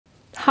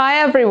Hi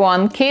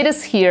everyone, Kate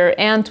is here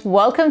and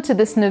welcome to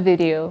this new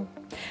video.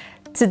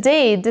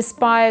 Today,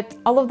 despite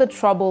all of the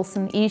troubles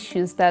and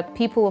issues that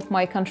people of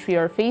my country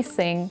are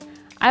facing,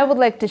 I would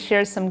like to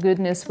share some good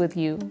news with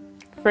you.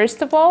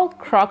 First of all,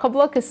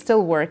 Crocoblock is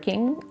still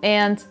working,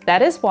 and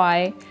that is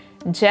why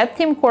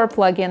JetThemeCore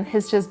plugin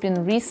has just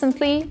been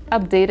recently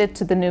updated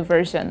to the new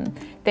version,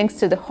 thanks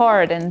to the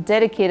hard and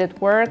dedicated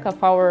work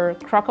of our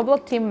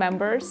Crocoblock team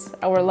members,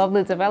 our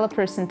lovely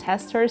developers and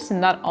testers, and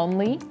not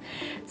only.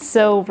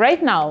 So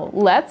right now,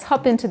 let's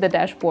hop into the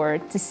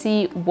dashboard to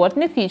see what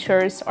new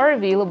features are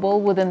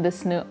available within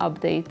this new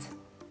update.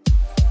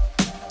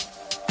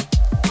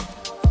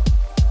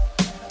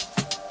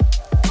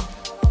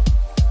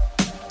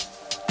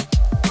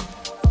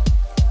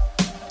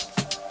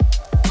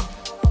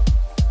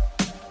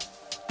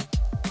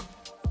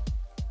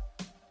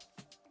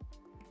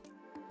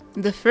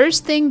 The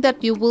first thing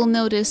that you will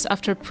notice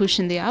after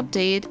pushing the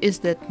update is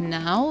that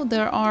now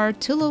there are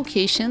two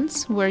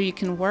locations where you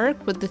can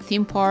work with the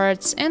theme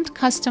parts and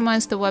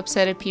customize the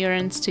website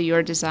appearance to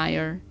your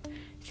desire: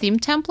 Theme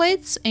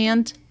Templates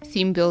and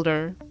Theme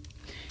Builder.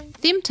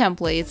 Theme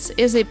Templates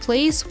is a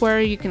place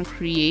where you can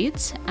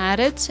create,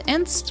 edit,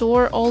 and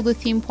store all the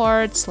theme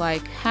parts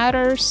like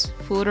headers,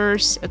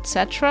 footers,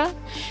 etc.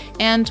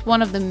 And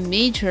one of the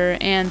major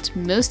and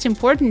most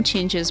important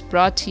changes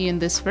brought to you in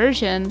this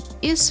version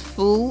is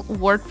full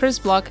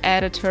WordPress block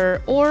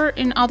editor, or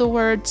in other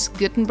words,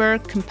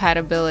 Gutenberg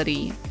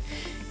compatibility.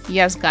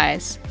 Yes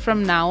guys,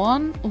 from now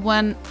on,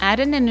 when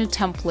adding a new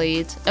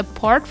template,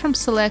 apart from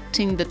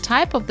selecting the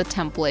type of the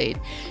template,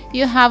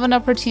 you have an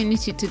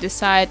opportunity to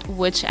decide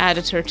which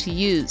editor to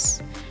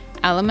use: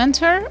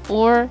 Elementor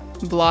or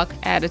Block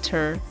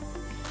Editor.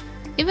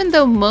 Even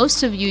though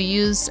most of you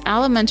use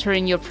Elementor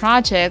in your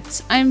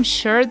projects, I'm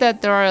sure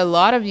that there are a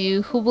lot of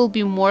you who will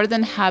be more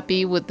than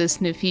happy with this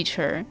new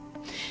feature.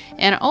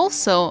 And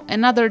also,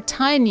 another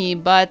tiny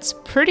but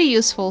pretty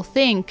useful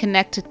thing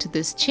connected to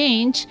this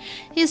change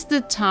is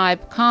the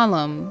type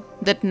column,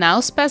 that now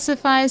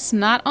specifies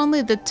not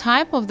only the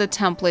type of the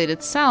template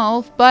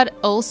itself, but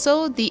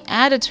also the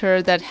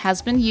editor that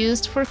has been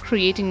used for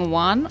creating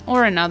one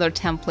or another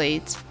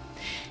template.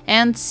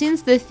 And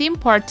since the theme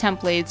part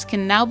templates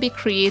can now be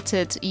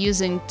created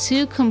using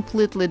two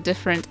completely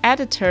different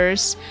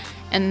editors,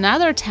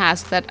 another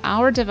task that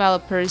our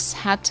developers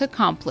had to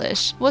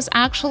accomplish was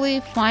actually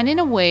finding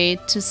a way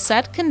to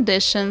set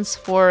conditions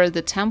for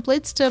the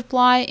templates to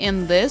apply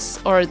in this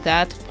or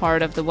that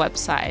part of the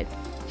website.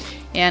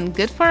 And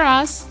good for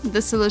us,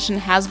 the solution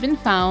has been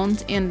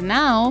found, and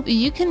now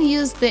you can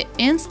use the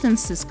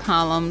instances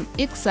column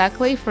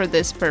exactly for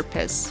this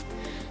purpose.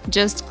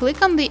 Just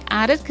click on the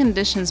Added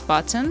Conditions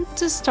button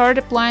to start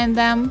applying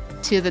them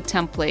to the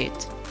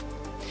template.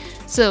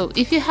 So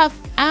if you have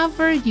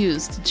ever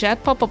used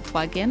Jet Pop-up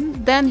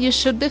plugin, then you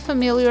should be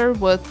familiar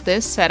with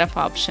this set of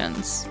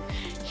options.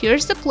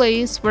 Here's the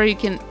place where you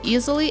can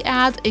easily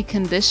add a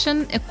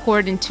condition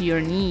according to your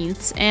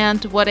needs,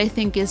 and what I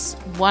think is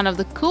one of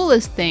the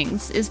coolest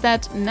things is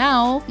that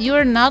now you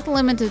are not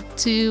limited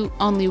to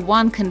only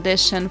one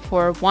condition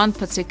for one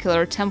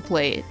particular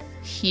template.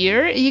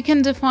 Here you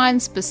can define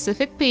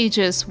specific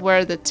pages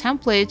where the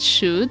template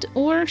should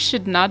or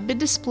should not be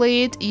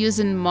displayed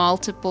using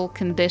multiple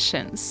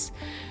conditions.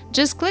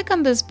 Just click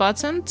on this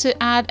button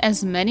to add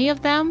as many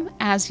of them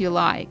as you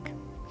like.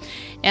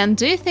 And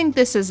do you think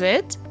this is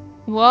it?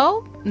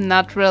 Well,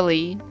 not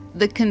really.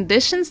 The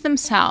conditions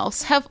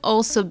themselves have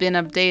also been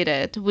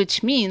updated,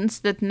 which means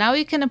that now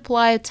you can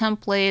apply a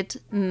template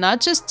not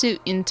just to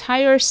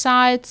entire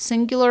site,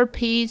 singular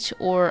page,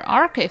 or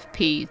archive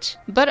page,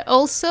 but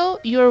also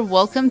you're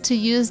welcome to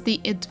use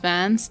the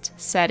advanced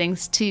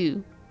settings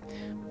too.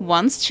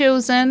 Once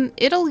chosen,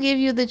 it'll give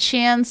you the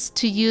chance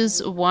to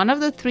use one of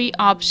the three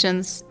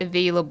options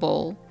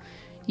available: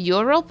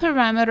 URL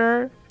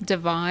parameter,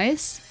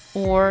 device,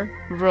 or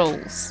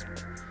roles.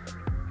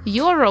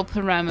 URL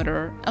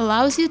parameter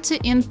allows you to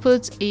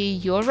input a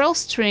URL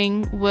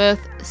string with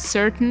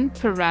certain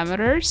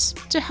parameters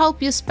to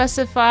help you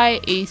specify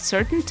a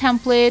certain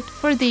template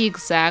for the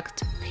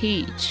exact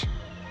page.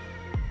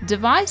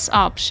 Device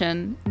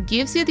option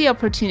gives you the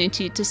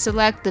opportunity to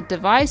select the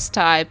device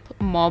type: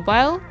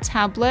 mobile,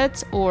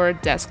 tablet, or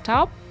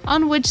desktop,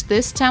 on which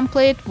this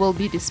template will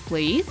be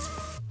displayed.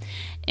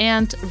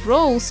 And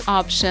roles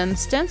option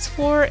stands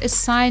for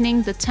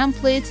assigning the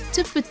template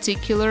to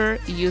particular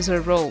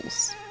user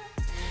roles.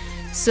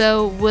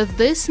 So with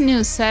this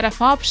new set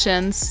of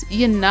options,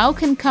 you now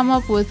can come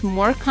up with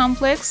more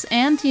complex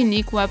and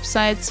unique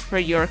websites for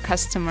your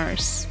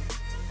customers.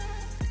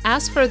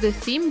 As for the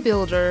theme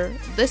builder,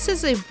 this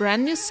is a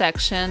brand new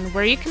section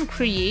where you can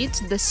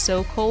create the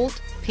so-called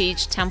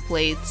page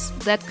templates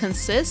that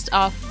consist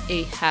of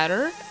a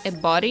header, a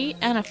body,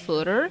 and a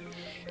footer,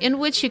 in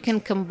which you can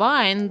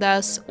combine,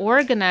 thus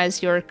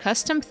organize your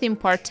custom theme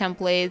part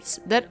templates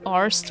that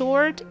are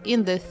stored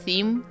in the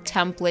Theme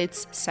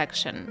Templates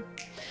section.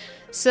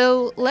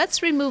 So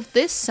let's remove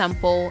this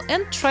sample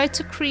and try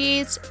to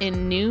create a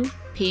new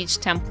page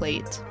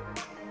template.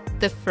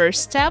 The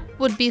first step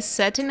would be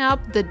setting up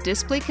the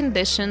display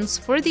conditions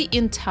for the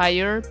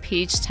entire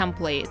page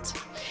template.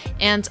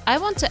 And I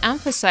want to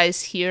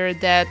emphasize here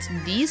that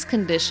these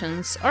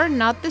conditions are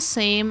not the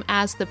same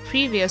as the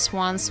previous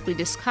ones we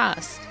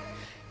discussed.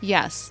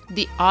 Yes,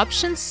 the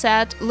options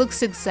set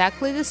looks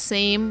exactly the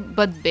same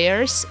but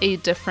bears a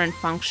different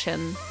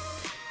function.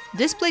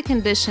 Display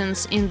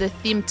conditions in the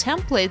Theme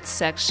Templates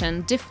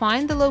section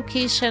define the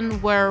location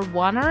where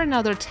one or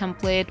another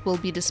template will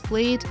be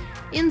displayed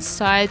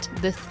inside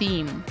the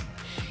theme.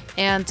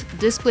 And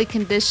display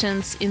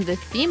conditions in the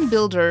Theme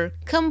Builder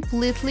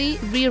completely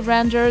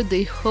re-render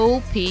the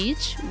whole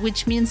page,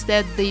 which means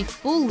that they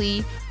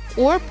fully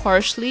or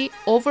partially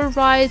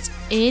override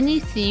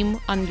any theme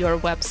on your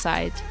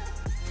website.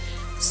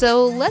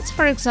 So let's,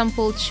 for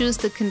example, choose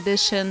the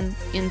condition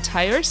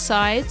entire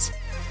site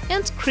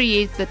and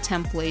create the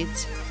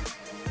template.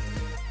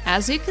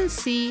 As you can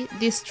see,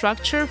 the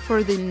structure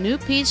for the new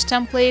page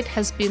template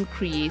has been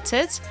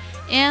created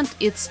and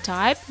its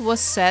type was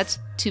set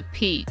to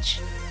page.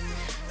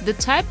 The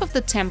type of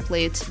the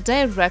template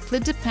directly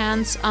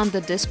depends on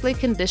the display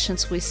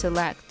conditions we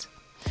select.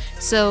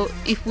 So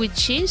if we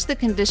change the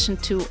condition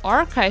to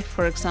archive,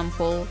 for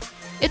example,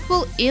 it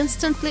will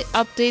instantly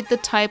update the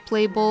type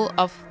label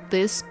of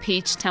this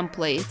page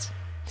template.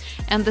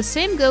 And the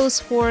same goes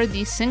for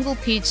the single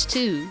page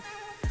too.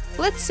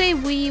 Let's say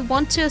we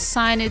want to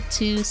assign it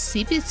to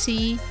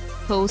CPT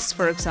posts,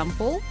 for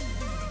example,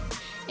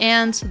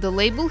 and the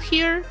label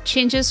here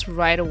changes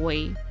right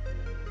away.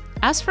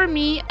 As for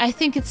me, I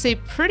think it's a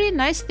pretty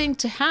nice thing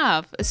to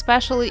have,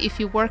 especially if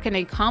you work in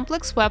a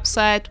complex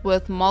website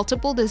with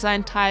multiple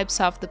design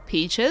types of the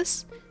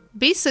pages.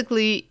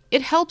 Basically,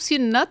 it helps you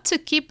not to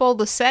keep all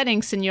the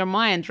settings in your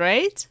mind,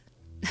 right?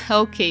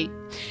 Okay,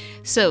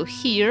 so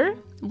here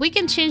we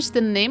can change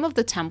the name of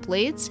the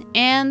template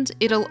and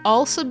it'll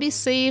also be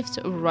saved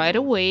right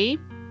away.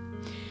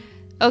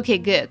 Okay,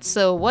 good.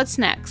 So what's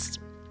next?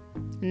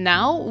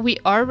 Now we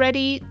are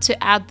ready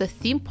to add the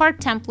theme part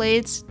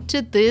templates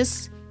to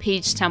this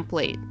page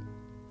template.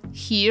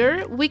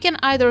 Here we can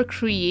either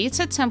create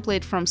a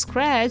template from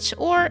scratch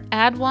or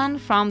add one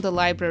from the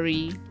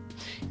library.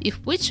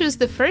 If we choose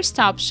the first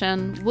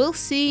option, we'll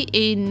see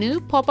a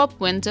new pop-up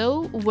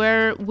window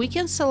where we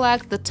can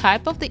select the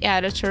type of the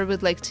editor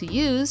we'd like to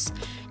use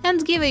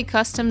and give a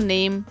custom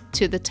name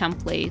to the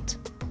template.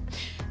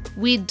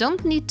 We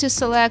don't need to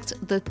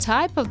select the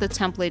type of the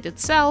template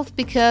itself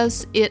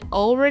because it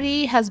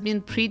already has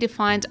been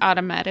predefined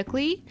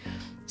automatically.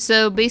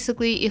 So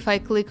basically, if I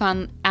click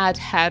on Add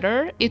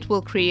Header, it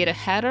will create a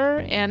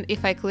header, and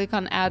if I click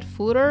on Add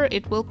Footer,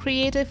 it will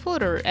create a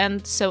footer,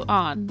 and so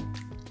on.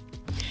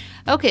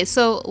 Okay,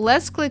 so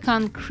let's click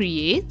on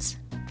Create.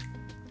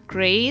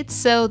 Great,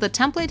 so the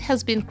template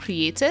has been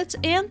created,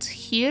 and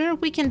here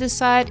we can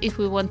decide if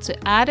we want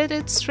to edit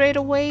it straight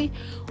away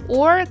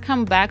or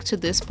come back to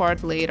this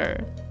part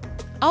later.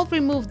 I'll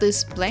remove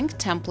this blank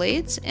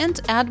template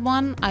and add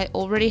one I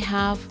already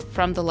have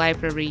from the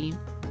library.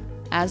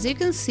 As you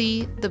can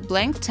see, the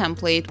blank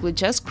template we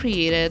just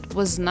created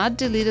was not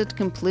deleted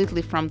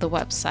completely from the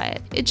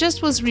website. It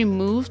just was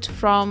removed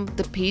from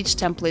the page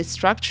template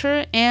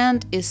structure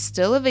and is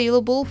still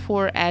available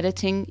for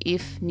editing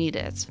if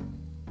needed.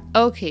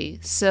 Okay,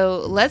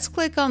 so let's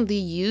click on the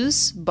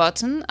Use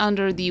button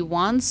under the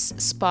Once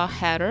Spa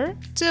header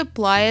to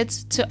apply it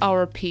to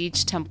our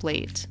page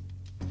template.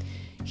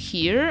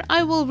 Here,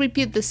 I will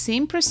repeat the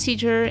same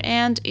procedure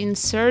and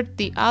insert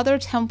the other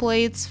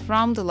templates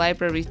from the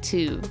library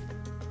too.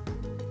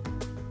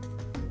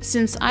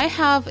 Since I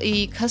have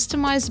a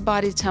customized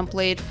body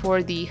template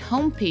for the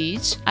home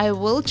page, I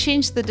will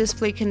change the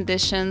display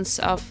conditions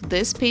of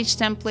this page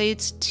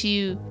template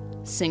to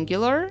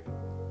singular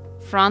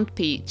front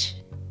page.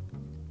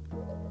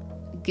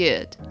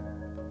 Good.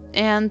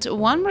 And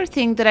one more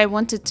thing that I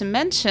wanted to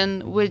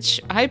mention, which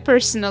I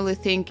personally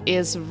think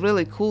is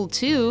really cool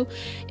too,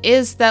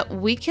 is that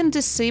we can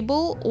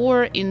disable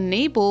or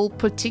enable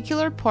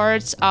particular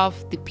parts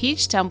of the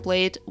page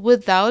template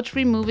without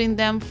removing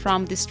them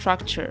from the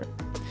structure.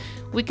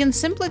 We can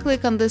simply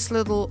click on this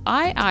little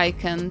eye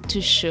icon to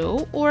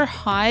show or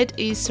hide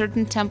a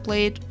certain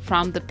template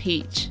from the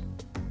page.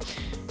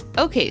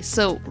 Okay,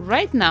 so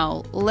right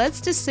now,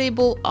 let's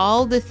disable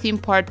all the theme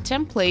part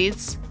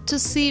templates to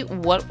see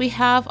what we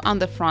have on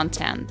the front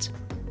end.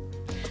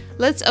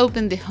 Let's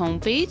open the home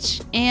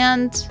page,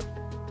 and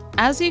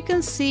as you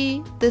can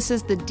see, this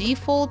is the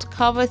default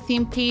cover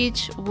theme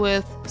page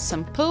with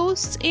some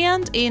posts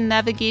and a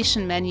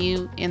navigation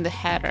menu in the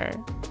header.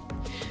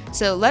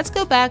 So let's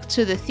go back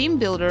to the theme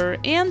builder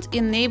and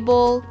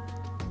enable,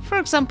 for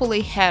example, a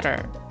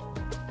header.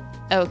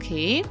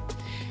 Okay,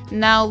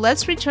 now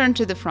let's return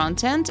to the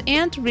front end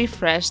and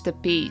refresh the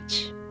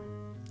page.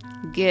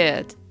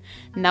 Good.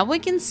 Now we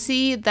can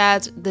see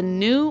that the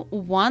new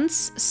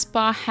Once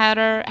Spa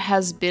header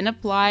has been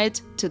applied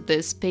to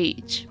this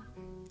page.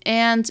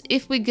 And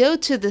if we go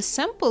to the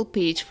sample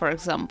page, for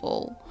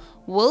example,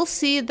 we'll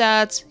see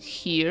that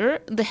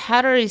here the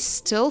header is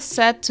still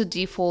set to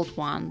default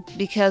 1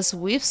 because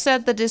we've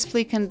set the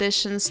display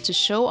conditions to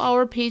show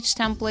our page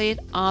template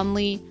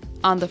only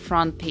on the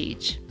front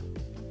page.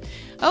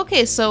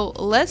 Okay, so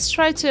let's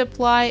try to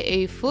apply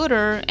a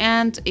footer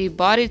and a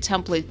body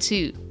template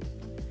too.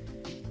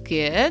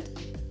 Good.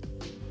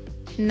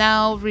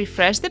 Now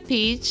refresh the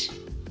page,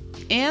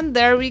 and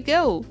there we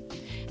go.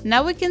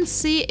 Now we can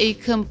see a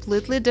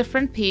completely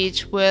different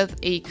page with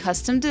a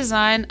custom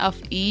design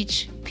of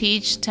each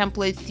page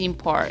template theme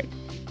part: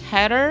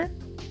 header,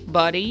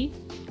 body,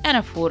 and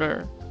a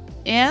footer.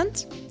 And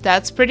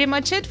that's pretty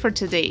much it for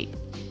today.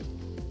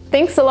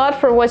 Thanks a lot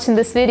for watching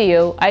this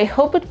video. I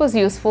hope it was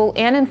useful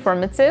and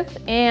informative,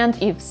 and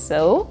if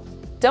so,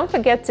 don't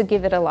forget to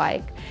give it a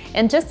like.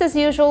 And just as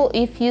usual,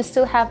 if you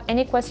still have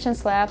any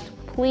questions left,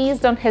 please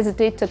don't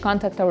hesitate to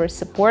contact our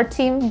support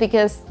team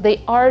because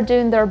they are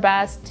doing their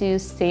best to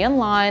stay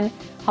online,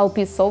 help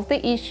you solve the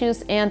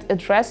issues, and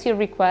address your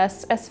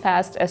requests as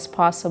fast as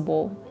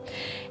possible.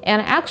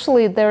 And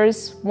actually,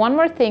 there's one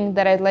more thing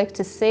that I'd like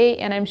to say,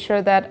 and I'm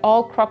sure that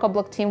all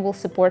Crocoblock team will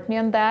support me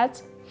on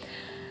that.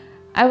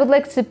 I would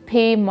like to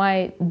pay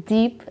my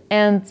deep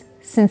and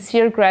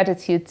sincere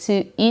gratitude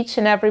to each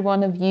and every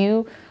one of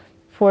you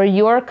for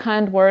your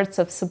kind words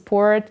of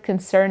support,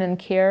 concern, and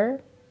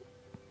care.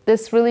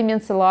 This really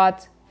means a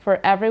lot for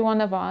every one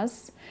of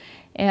us.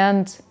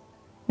 And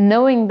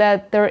knowing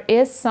that there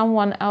is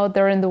someone out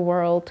there in the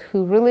world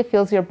who really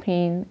feels your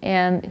pain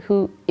and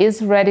who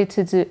is ready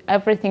to do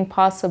everything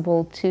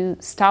possible to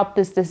stop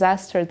this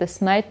disaster,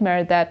 this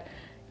nightmare that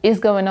is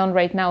going on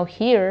right now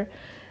here,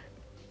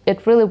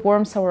 it really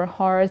warms our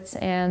hearts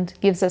and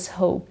gives us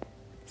hope.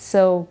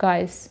 So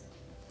guys,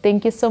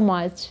 thank you so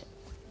much.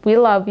 We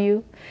love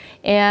you.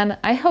 And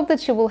I hope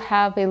that you will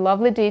have a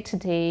lovely day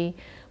today.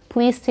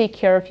 Please take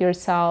care of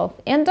yourself.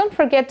 And don't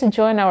forget to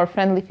join our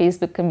friendly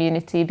Facebook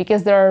community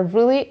because there are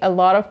really a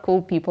lot of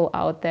cool people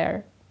out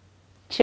there.